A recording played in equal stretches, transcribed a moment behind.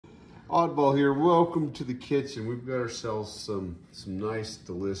Oddball here. Welcome to the kitchen. We've got ourselves some nice,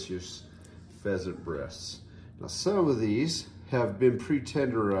 delicious pheasant breasts. Now, some of these have been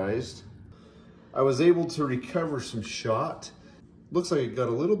pre-tenderized. I was able to recover some shot. Looks like it got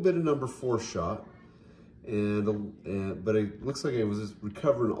a little bit of number 4 shot, but it looks like it was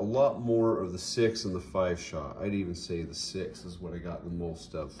recovering a lot more of the 6 and the 5 shot. I'd even say the 6 is what I got the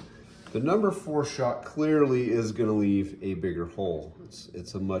most of. The number 4 shot clearly is going to leave a bigger hole.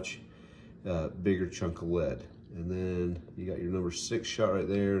 It's a much bigger chunk of lead. And then you got your number 6 shot right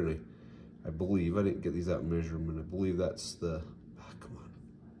there, and I believe, I didn't get these out in measurement, I believe that's the, I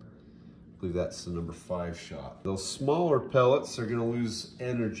believe that's the number 5 shot. Those smaller pellets are gonna lose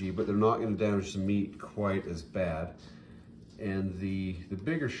energy, but they're not gonna damage the meat quite as bad. And the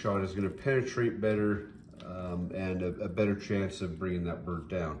bigger shot is gonna penetrate better and a better chance of bringing that bird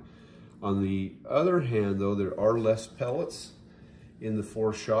down. On the other hand though, there are less pellets in the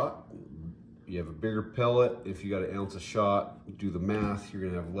 4 shot. You have a bigger pellet. If you got an ounce a shot, do the math, you're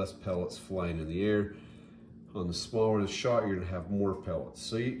gonna have less pellets flying in the air. On the smaller the shot, you're gonna have more pellets.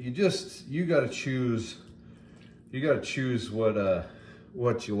 So you gotta choose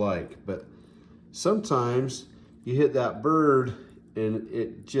what you like. But sometimes you hit that bird and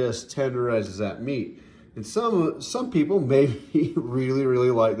it just tenderizes that meat. And some people maybe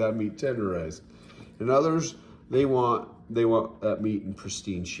really like that meat tenderized. And others, they want that meat in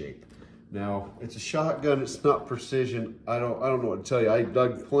pristine shape. Now, it's a shotgun, it's not precision. I don't know what to tell you. I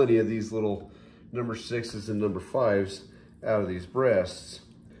dug plenty of these little number 6s and number 5s out of these breasts,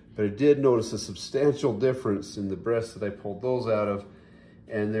 but I did notice a substantial difference in the breasts that I pulled those out of,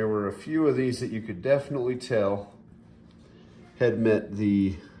 and there were a few of these that you could definitely tell had met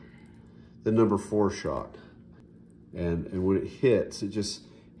the number 4 shot. And when it hits, it just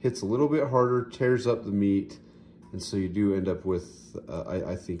hits a little bit harder, tears up the meat, and so you do end up with,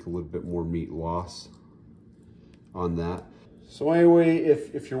 I think, a little bit more meat loss on that. So anyway,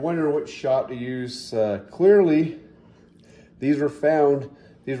 if you're wondering what shot to use, clearly these were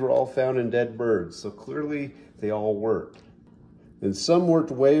all found in dead birds. So clearly they all worked. And some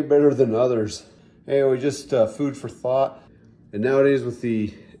worked way better than others. Anyway, just food for thought. And nowadays with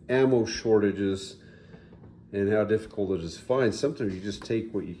the ammo shortages and how difficult it is to find, sometimes you just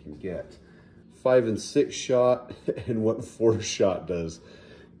take what you can get. 5 and 6 shot and what 4 shot does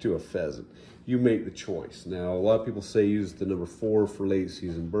to a pheasant. You make the choice. Now, a lot of people say use the number 4 for late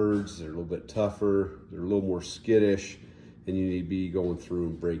season birds. They're a little bit tougher, they're a little more skittish, and you need to be going through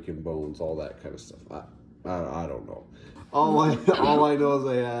and breaking bones, all that kind of stuff. I don't know. All I know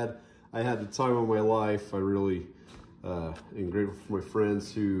is I had the time of my life. I really am grateful for my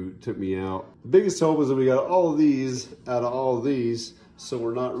friends who took me out. The biggest hope is that we got all of these out of all of these, so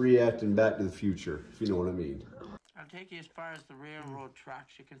we're not reacting Back to the Future, if you know what I mean. I'll take you as far as the railroad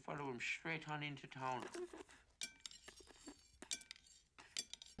tracks. You can follow them straight on into town.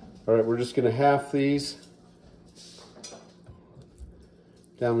 All right, we're just gonna half these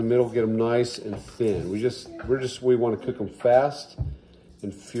down the middle, get them nice and thin. We want to cook them fast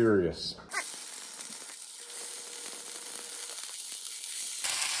and furious.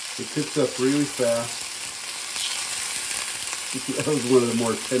 It cooks up really fast. That was one of the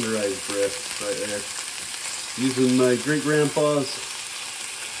more tenderized breasts right there. Using my great-grandpa's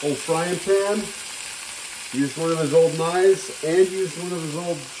old frying pan. Used one of his old knives and used one of his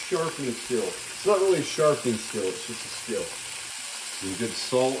old sharpening skills. It's not really a sharpening skill, it's just a skill. Some good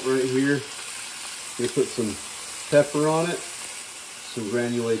salt right here. I'm gonna put some pepper on it, some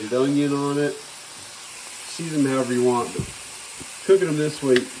granulated onion on it. Season them however you want, but cooking them this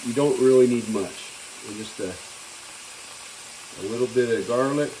way, you don't really need much. And just a little bit of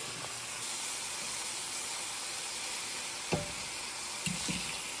garlic.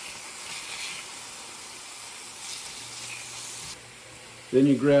 Then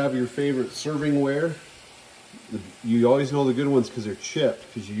you grab your favorite serving ware. You always know the good ones because they're chipped,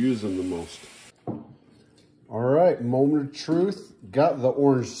 because you use them the most. All right, moment of truth. Got the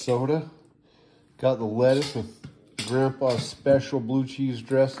orange soda. Got the lettuce with Grandpa's special blue cheese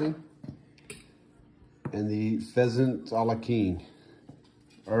dressing. And the pheasant a la king.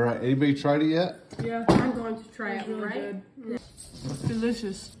 All right, anybody tried it yet? Yeah, I'm going to try it, really right? Good. It's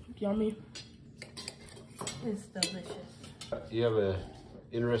delicious. Yummy. It's delicious. You have an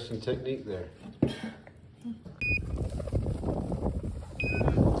interesting technique there.